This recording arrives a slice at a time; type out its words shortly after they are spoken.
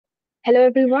Hello,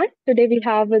 everyone. Today we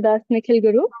have with us Nikhil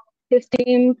Guru. His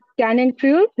team, Canon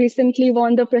Crew, recently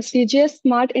won the prestigious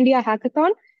Smart India Hackathon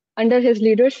under his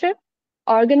leadership,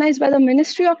 organized by the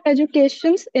Ministry of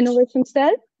Education's Innovation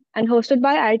Cell and hosted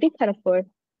by IIT Kharagpur.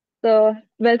 So,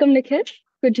 welcome, Nikhil.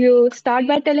 Could you start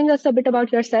by telling us a bit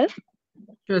about yourself?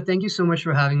 Sure. Thank you so much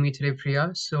for having me today,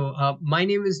 Priya. My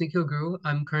name is Nikhil Guru.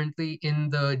 I'm currently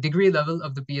in the degree level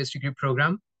of the BS degree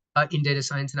program in data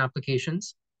science and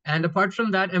applications. And apart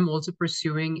from that, I'm also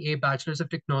pursuing a Bachelor's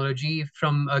of Technology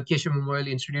from Keshav Memorial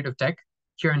Institute of Tech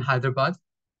here in Hyderabad.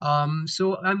 I'm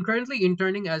currently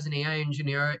interning as an AI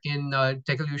engineer in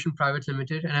Techolution Private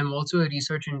Limited, and I'm also a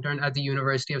research intern at the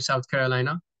University of South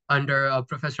Carolina under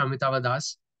Professor Amitava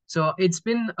Das. So it's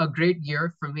been a great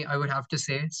year for me, I would have to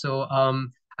say.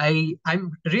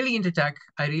 I'm really into tech.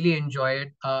 I really enjoy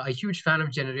it. A huge fan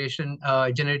of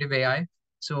generative AI.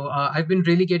 I've been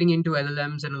really getting into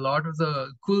LLMs and a lot of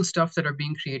the cool stuff that are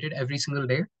being created every single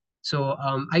day.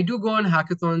 I do go on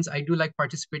hackathons. I do like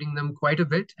participating in them quite a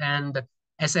bit, and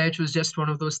SIH was just one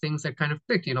of those things that kind of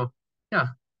clicked. Yeah.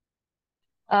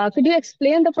 Could you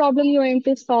explain the problem you aim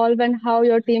to solve and how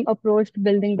your team approached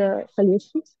building the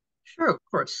solutions? Sure, of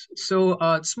course.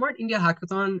 Smart India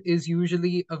Hackathon is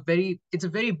usually it's a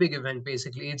very big event,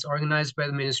 basically. It's organized by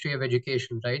the Ministry of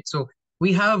Education, right? So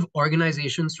we have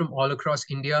organizations from all across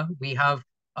India. We have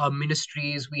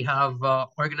ministries, we have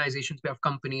organizations, we have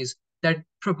companies that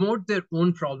promote their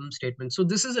own problem statements. So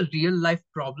this is a real life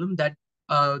problem that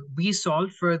we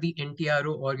solve for the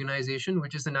NTRO organization,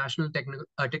 which is the National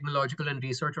Technological and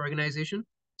Research Organization.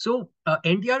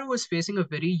 NTRO was facing a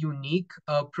very unique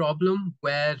problem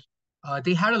where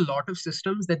they had a lot of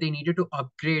systems that they needed to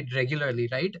upgrade regularly,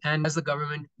 right? And as the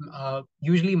government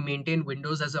usually maintain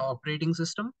Windows as an operating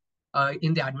system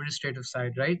in the administrative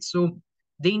side, right? So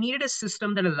they needed a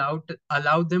system that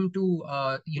allowed them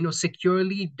to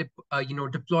securely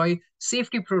deploy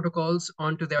safety protocols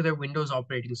onto their Windows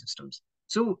operating systems.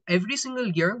 So every single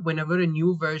year, whenever a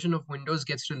new version of Windows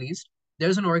gets released,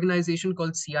 there's an organization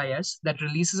called CIS that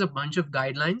releases a bunch of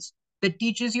guidelines that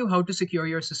teaches you how to secure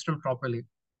your system properly.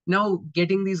 Now,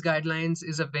 getting these guidelines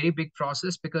is a very big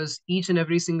process because each and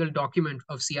every single document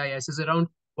of CIS is around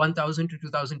 1,000 to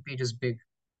 2,000 pages big.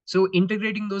 So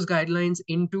integrating those guidelines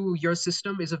into your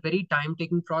system is a very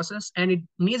time-taking process and it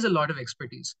needs a lot of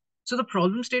expertise. So the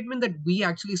problem statement that we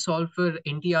actually solved for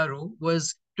NTRO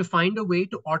was to find a way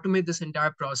to automate this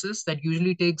entire process that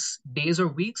usually takes days or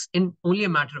weeks in only a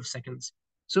matter of seconds.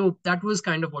 So that was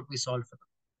kind of what we solved for.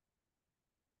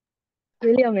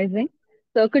 Really amazing.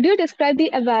 So, could you describe the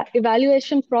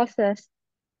evaluation process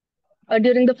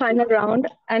during the final round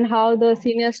and how the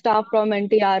senior staff from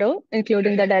NTRO,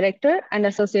 including the director and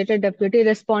associated deputy,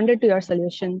 responded to your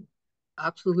solution?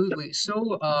 Absolutely.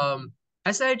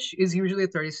 SH is usually a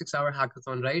 36-hour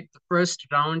hackathon, right? The first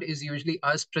round is usually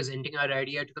us presenting our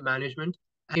idea to the management.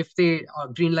 If they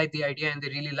greenlight the idea and they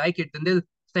really like it, then they'll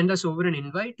send us over an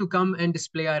invite to come and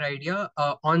display our idea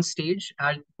on stage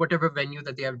at whatever venue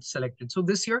that they have selected. So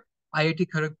this year, IIT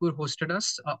Kharagpur hosted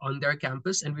us on their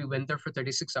campus, and we went there for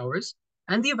 36 hours.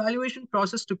 And the evaluation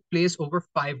process took place over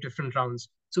 5 different rounds.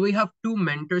 So we have 2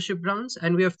 mentorship rounds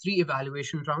and we have 3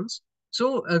 evaluation rounds.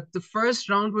 The first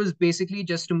round was basically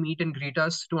just to meet and greet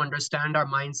us, to understand our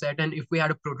mindset and if we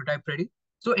had a prototype ready.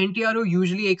 So NTRO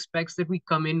usually expects that we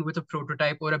come in with a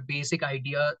prototype or a basic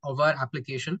idea of our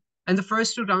application. And the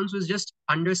first 2 rounds was just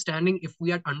understanding if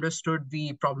we had understood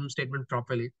the problem statement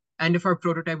properly and if our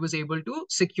prototype was able to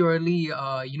securely,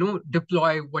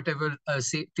 deploy whatever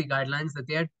safety guidelines that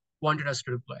they had wanted us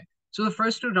to deploy. So the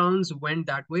first 2 rounds went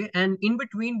that way. And in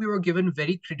between, we were given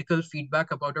very critical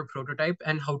feedback about our prototype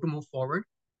and how to move forward.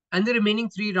 And the remaining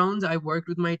 3 rounds, I worked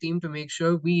with my team to make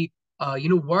sure we,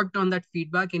 worked on that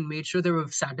feedback and made sure they were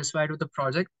satisfied with the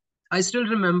project. I still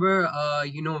remember,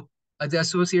 the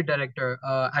associate director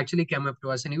actually came up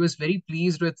to us and he was very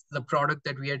pleased with the product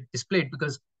that we had displayed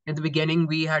because in the beginning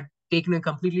we had taken a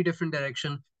completely different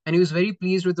direction. And he was very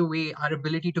pleased with the way our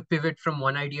ability to pivot from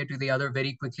one idea to the other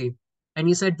very quickly. And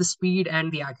he said the speed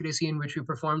and the accuracy in which we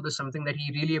performed was something that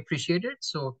he really appreciated.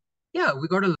 So yeah, we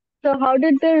got a So, how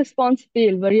did the response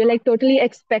feel? Were you like totally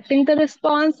expecting the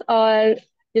response, or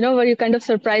were you kind of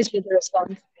surprised with the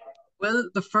response? well,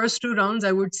 the first 2 rounds,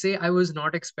 I would say I was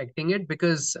not expecting it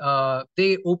because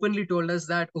they openly told us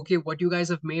that, okay, what you guys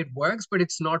have made works, but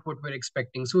it's not what we're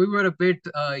expecting. So we were a bit,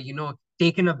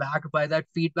 taken aback by that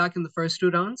feedback in the first 2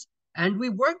 rounds. And we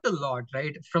worked a lot,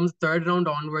 right? From the third round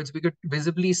onwards, we could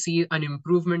visibly see an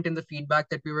improvement in the feedback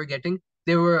that we were getting.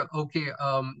 They were, okay,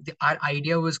 our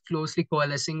idea was closely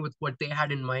coalescing with what they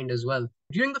had in mind as well.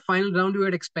 During the final round, we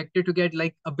had expected to get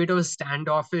like a bit of a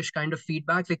standoffish kind of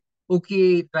feedback, like,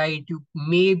 okay, right, you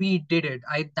maybe did it.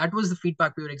 That was the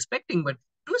feedback we were expecting, but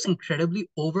it was incredibly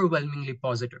overwhelmingly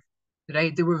positive.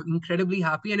 Right? They were incredibly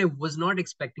happy, and I was not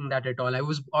expecting that at all. I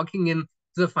was walking in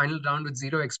to the final round with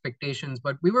zero expectations,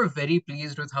 but we were very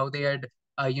pleased with how they had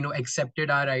accepted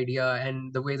our idea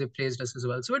and the way they praised us as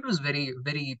well. So it was very,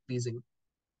 very pleasing.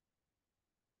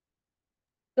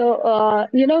 So,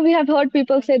 we have heard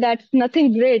people say that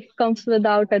nothing great comes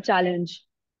without a challenge.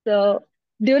 So,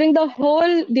 during the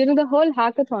whole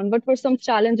hackathon, what were some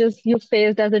challenges you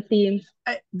faced as a team?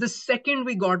 The second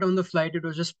we got on the flight, it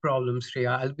was just problems,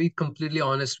 Shreya. I'll be completely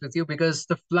honest with you, because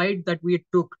the flight that we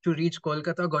took to reach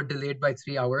Kolkata got delayed by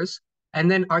 3 hours.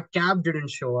 And then our cab didn't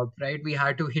show up, right? We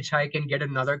had to hitchhike and get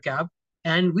another cab.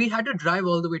 And we had to drive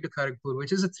all the way to Kharagpur,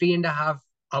 which is a 3.5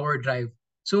 hour drive.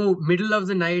 So, middle of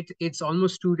the night, it's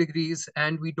almost 2 degrees,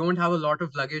 and we don't have a lot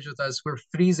of luggage with us. We're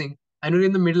freezing. And we're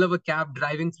in the middle of a cab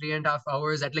driving 3.5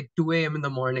 hours at like 2 a.m. in the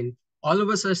morning. All of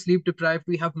us are sleep deprived.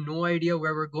 We have no idea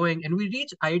where we're going, and we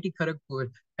reach IIT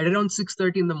Kharagpur at around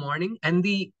 6:30 in the morning, and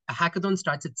the hackathon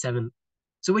starts at 7.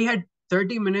 So we had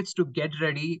 30 minutes to get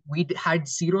ready. We had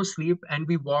zero sleep, and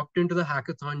we walked into the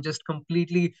hackathon just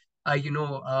completely,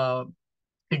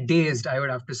 dazed, I would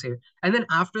have to say. And then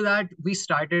after that, we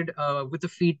started with the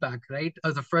feedback, right?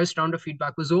 The first round of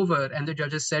feedback was over, and the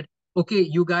judges said, okay,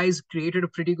 you guys created a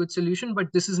pretty good solution,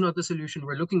 but this is not the solution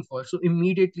we're looking for. So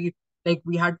immediately, like,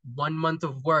 we had 1 month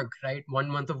of work, right? 1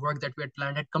 month of work that we had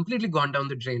planned had completely gone down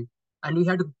the drain. And we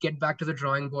had to get back to the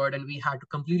drawing board, and we had to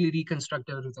completely reconstruct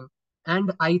everything.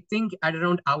 And I think at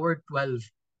around hour 12,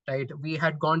 right, we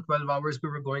had gone 12 hours, we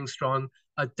were going strong.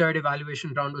 A third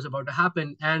evaluation round was about to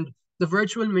happen. And the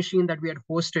virtual machine that we had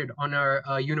hosted on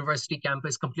our university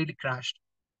campus completely crashed.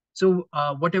 So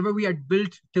whatever we had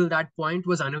built till that point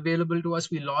was unavailable to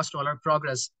us. We lost all our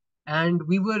progress, and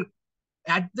we were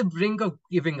at the brink of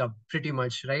giving up pretty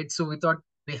much, right? So we thought,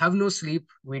 we have no sleep,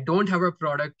 we don't have a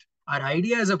product, our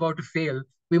idea is about to fail.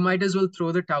 We might as well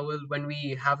throw the towel when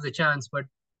we have the chance. But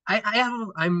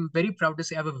I'm very proud to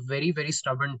say I have a very, very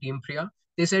stubborn team, Priya.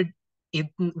 They said, if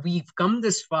we've come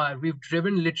this far, we've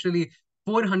driven literally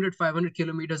 400, 500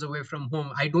 kilometers away from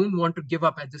home. I don't want to give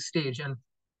up at this stage. And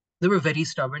they were very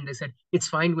stubborn. They said, it's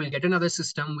fine, we'll get another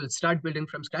system, we'll start building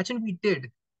from scratch. And we did.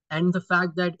 And the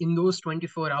fact that in those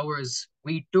 24 hours,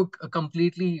 we took a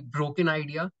completely broken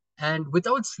idea, and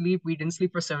without sleep, we didn't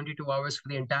sleep for 72 hours for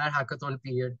the entire hackathon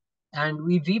period. And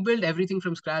we rebuilt everything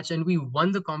from scratch, and we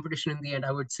won the competition in the end.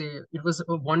 I would say it was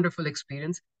a wonderful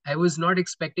experience. I was not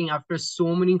expecting, after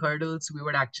so many hurdles, we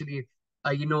would actually,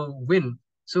 win.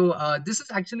 So this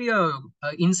is actually a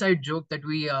inside joke that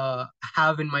we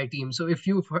have in my team. So if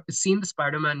you've seen the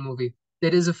Spider-Man movie,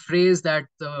 there is a phrase that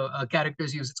the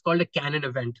characters use. It's called a canon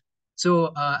event. So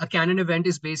a canon event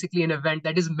is basically an event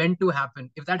that is meant to happen.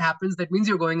 If that happens, that means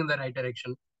you're going in the right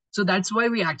direction. So that's why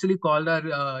we actually called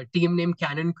our team name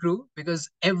Canon Crew, because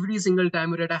every single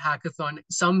time we're at a hackathon,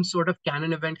 some sort of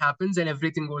canon event happens and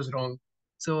everything goes wrong.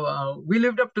 So we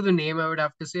lived up to the name, I would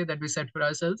have to say, that we set for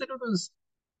ourselves, and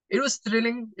it was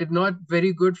thrilling. It's not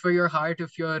very good for your heart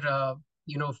if you're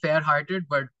fair-hearted,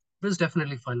 but it was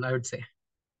definitely fun, I would say.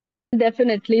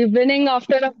 Definitely, winning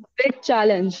after a big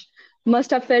challenge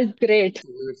must have felt great.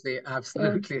 Absolutely, Uh,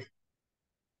 absolutely.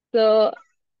 so,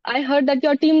 I heard that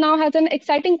your team now has an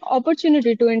exciting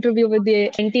opportunity to interview with the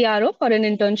NTRO for an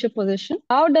internship position.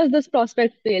 How does this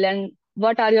prospect feel, and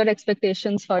what are your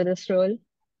expectations for this role?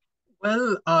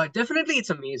 Well, definitely it's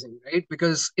amazing, right?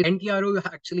 Because NTRO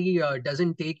actually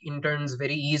doesn't take interns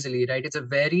very easily, right? It's a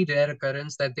very rare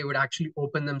occurrence that they would actually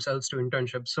open themselves to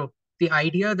internships. So the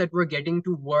idea that we're getting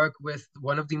to work with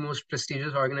one of the most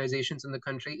prestigious organizations in the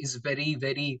country is very,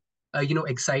 very,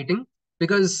 exciting,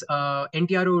 because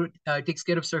NTRO takes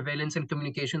care of surveillance and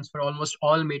communications for almost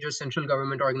all major central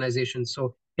government organizations.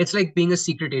 So it's like being a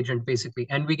secret agent, basically,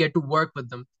 and we get to work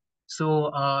with them.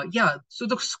 So yeah, so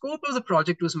the scope of the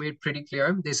project was made pretty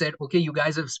clear. They said, okay, you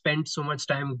guys have spent so much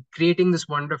time creating this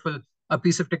wonderful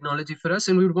piece of technology for us,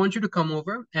 and we would want you to come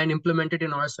over and implement it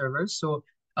in our servers. So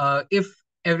if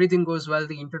everything goes well,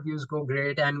 the interviews go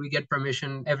great, and we get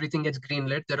permission, everything gets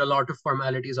greenlit. There are a lot of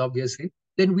formalities, obviously.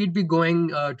 Then we'd be going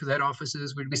to their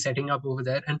offices, we'd be setting up over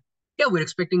there, and yeah, we're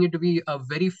expecting it to be a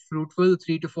very fruitful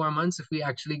 3 to 4 months if we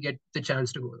actually get the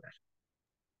chance to go there.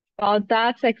 Wow,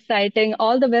 that's exciting.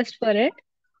 All the best for it.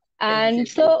 Thank And you, thank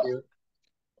so, you.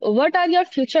 what are your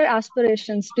future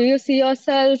aspirations? Do you see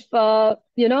yourself,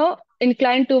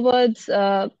 inclined towards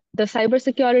the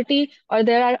cybersecurity, or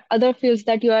there are other fields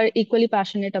that you are equally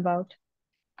passionate about?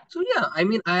 So yeah, I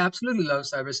mean, I absolutely love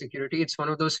cybersecurity. It's one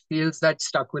of those fields that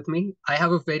stuck with me. I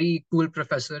have a very cool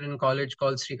professor in college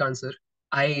called Srikant sir.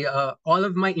 All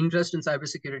of my interest in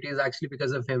cybersecurity is actually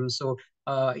because of him. So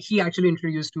he actually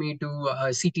introduced me to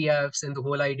CTFs and the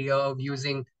whole idea of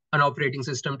using an operating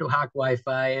system to hack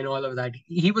Wi-Fi and all of that.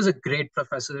 He was a great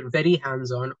professor, very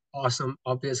hands-on, awesome,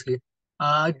 obviously.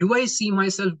 Do I see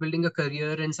myself building a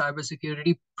career in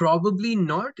cybersecurity? Probably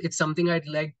not. It's something I'd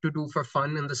like to do for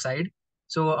fun on the side.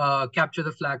 So capture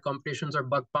the flag competitions or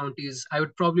bug bounties, I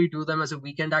would probably do them as a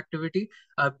weekend activity.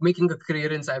 Making a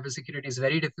career in cybersecurity is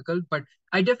very difficult, but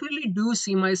I definitely do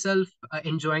see myself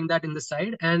enjoying that in the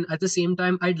side. And at the same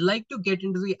time, I'd like to get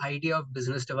into the idea of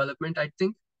business development. I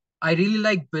think I really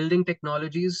like building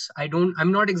technologies.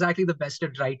 I'm not exactly the best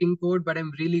at writing code, but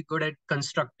I'm really good at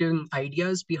constructing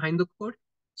ideas behind the code.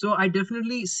 So I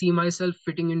definitely see myself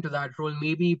fitting into that role,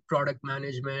 maybe product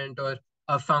management or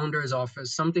a founder's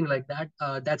office, something like that.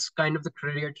 That's kind of the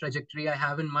career trajectory I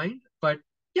have in mind. But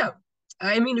yeah,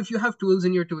 I mean, if you have tools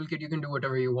in your toolkit, you can do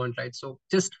whatever you want, right? So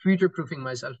just future proofing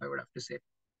myself, I would have to say.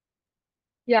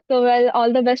 Yeah, so well,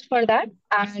 all the best for that.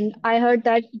 And I heard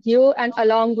that you and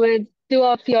along with two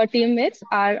of your teammates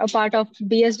are a part of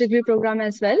BS degree program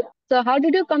as well. So how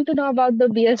did you come to know about the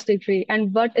BS degree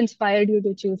and what inspired you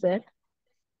to choose it?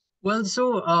 Well,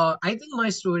 so I think my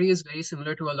story is very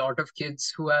similar to a lot of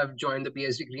kids who have joined the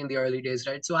BS degree in the early days,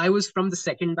 right? So I was from the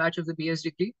second batch of the BS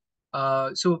degree.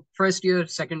 So first year,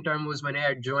 second term was when I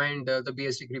had joined the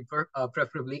BS degree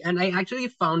preferably. And I actually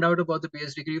found out about the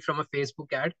BS degree from a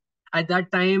Facebook ad. At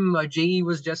that time, JE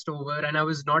was just over, and I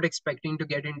was not expecting to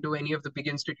get into any of the big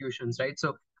institutions, right?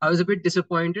 So I was a bit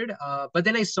disappointed. But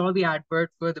then I saw the advert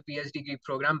for the BS degree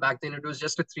program. Back then, it was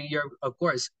just a 3 year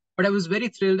course, but I was very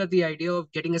thrilled at the idea of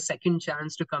getting a second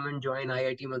chance to come and join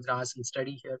IIT Madras and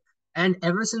study here. And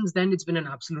ever since then, it's been an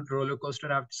absolute roller coaster,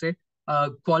 I have to say.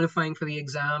 Qualifying for the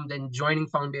exam, then joining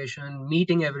foundation,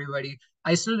 meeting everybody.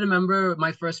 I still remember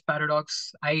my first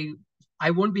paradox. I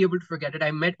won't be able to forget it.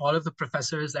 I met all of the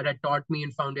professors that had taught me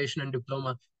in foundation and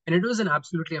diploma, and it was an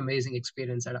absolutely amazing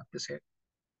experience, I'd have to say.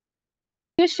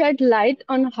 You shed light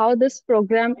on how this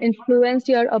program influenced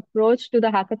your approach to the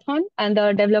hackathon and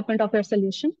the development of your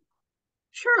solution.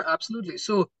 Sure, absolutely.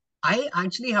 So I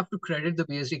actually have to credit the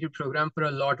BS degree program for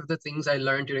a lot of the things I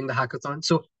learned during the hackathon.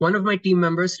 So one of my team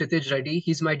members, Ritij Reddy,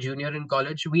 he's my junior in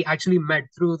college. We actually met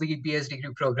through the BS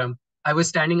degree program. I was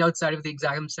standing outside of the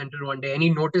exam center one day and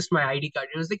he noticed my ID card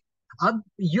and was like,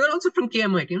 you're also from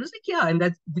KMIT. And I was like, yeah. And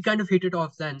that we kind of hit it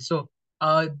off then. So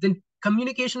the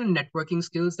communication and networking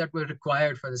skills that were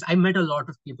required for this. I met a lot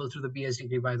of people through the BS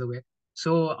degree, by the way.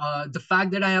 So the fact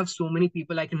that I have so many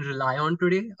people I can rely on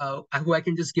today, who I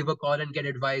can just give a call and get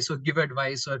advice or give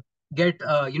advice or get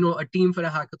a team for a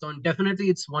hackathon, definitely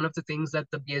it's one of the things that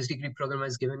the BS degree program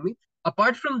has given me.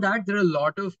 Apart from that, there are a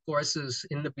lot of courses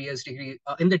in the BS degree,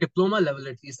 in the diploma level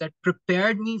at least, that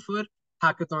prepared me for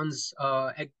hackathons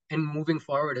and moving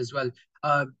forward as well.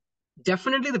 Uh,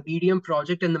 Definitely the BDM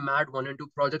project and the MAD 1 and 2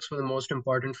 projects were the most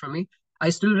important for me. I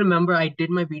still remember I did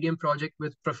my BDM project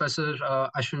with Professor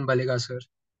Ashwin Baliga sir.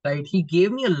 Right, he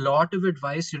gave me a lot of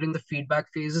advice during the feedback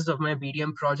phases of my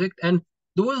BDM project, and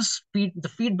the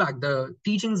feedback, the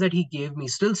teachings that he gave me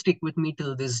still stick with me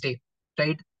till this day.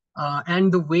 Right,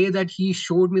 and the way that he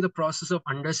showed me the process of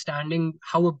understanding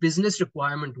how a business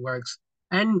requirement works.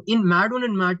 And in MAD 1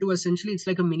 and MAD 2, essentially, it's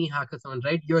like a mini hackathon,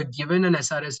 right? You're given an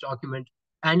SRS document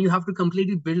and you have to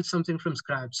completely build something from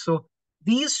scratch. So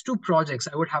these two projects,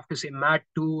 I would have to say, MAT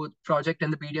 2 project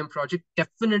and the BDM project,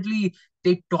 definitely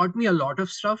they taught me a lot of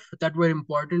stuff that were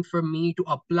important for me to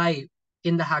apply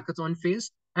in the hackathon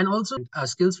phase. And also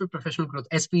skills for professional growth,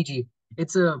 SPG.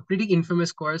 It's a pretty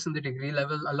infamous course in the degree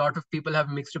level. A lot of people have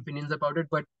mixed opinions about it,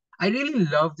 but I really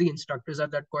love the instructors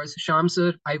at that course. Sham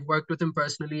sir, I've worked with him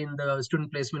personally in the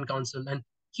Student Placement Council, and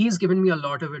he's given me a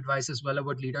lot of advice as well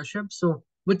about leadership. So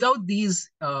without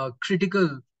these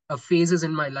critical phases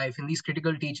in my life and these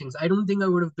critical teachings, I don't think I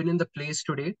would have been in the place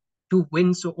today to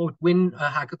win a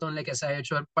hackathon like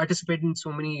SIH or participate in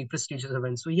so many prestigious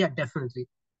events. So yeah, definitely.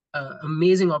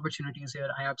 Amazing opportunities here.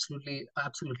 I absolutely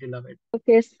love it.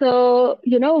 Okay, so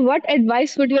what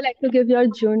advice would you like to give your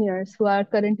juniors who are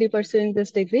currently pursuing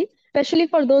this degree, especially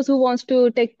for those who wants to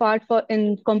take part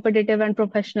in competitive and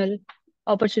professional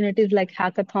opportunities like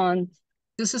hackathons?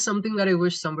 This is something that I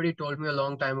wish somebody told me a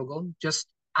long time ago. Just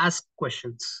ask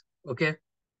questions. Okay.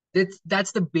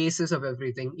 That's the basis of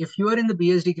everything. If you are in the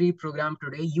BS degree program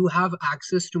today, you have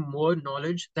access to more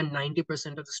knowledge than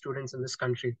 90% of the students in this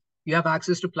country. You have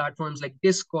access to platforms like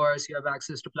Discourse, you have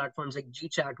access to platforms like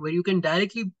GChat, where you can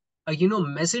directly,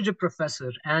 message a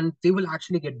professor and they will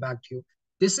actually get back to you.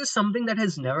 This is something that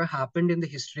has never happened in the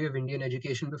history of Indian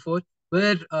education before,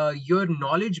 where your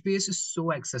knowledge base is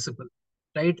so accessible.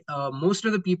 right? Most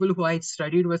of the people who I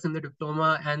studied with in the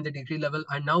diploma and the degree level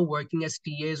are now working as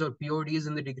TAs or PODs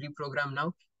in the degree program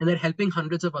now, and they're helping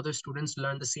hundreds of other students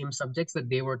learn the same subjects that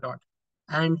they were taught.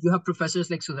 And you have professors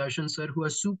like Sudarshan sir who are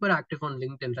super active on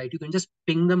LinkedIn, right? You can just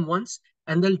ping them once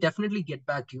and they'll definitely get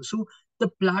back to you. So the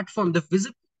platform, the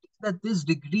visibility that this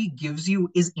degree gives you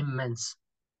is immense.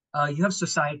 You have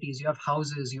societies, you have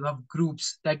houses, you have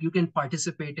groups that you can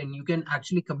participate in. You can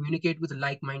actually communicate with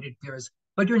like-minded peers.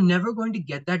 But you're never going to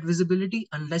get that visibility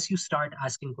unless you start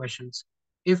asking questions.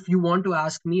 If you want to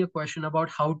ask me a question about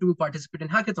how to participate in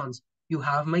hackathons, you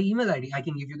have my email ID. I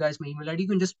can give you guys my email ID. You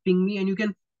can just ping me and you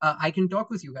can I can talk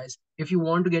with you guys. If you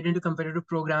want to get into competitive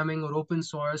programming or open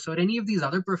source or any of these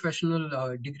other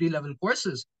professional degree level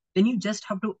courses, then you just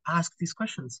have to ask these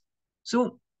questions.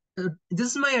 So this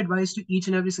is my advice to each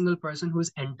and every single person who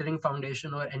is entering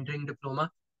foundation or entering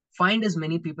diploma. Find as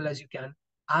many people as you can,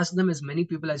 ask them as many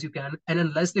people as you can, and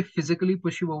unless they physically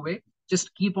push you away,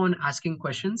 just keep on asking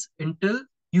questions until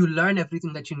you learn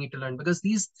everything that you need to learn. Because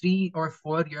these 3 or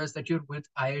 4 years that you're with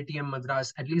IITM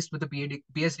Madras, at least with the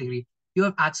BS degree, you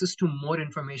have access to more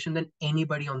information than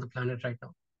anybody on the planet right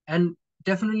now. And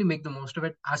definitely make the most of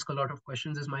it. Ask a lot of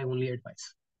questions is my only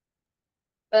advice.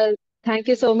 Well, thank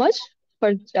you so much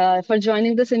for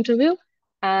joining this interview,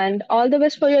 and all the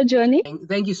best for your journey.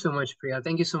 Thank you so much, Priya.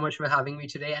 Thank you so much for having me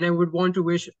today. And I would want to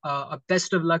wish a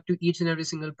best of luck to each and every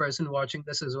single person watching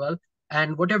this as well.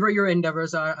 And whatever your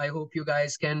endeavors are, I hope you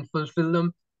guys can fulfill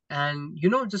them. And,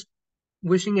 just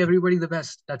wishing everybody the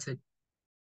best. That's it.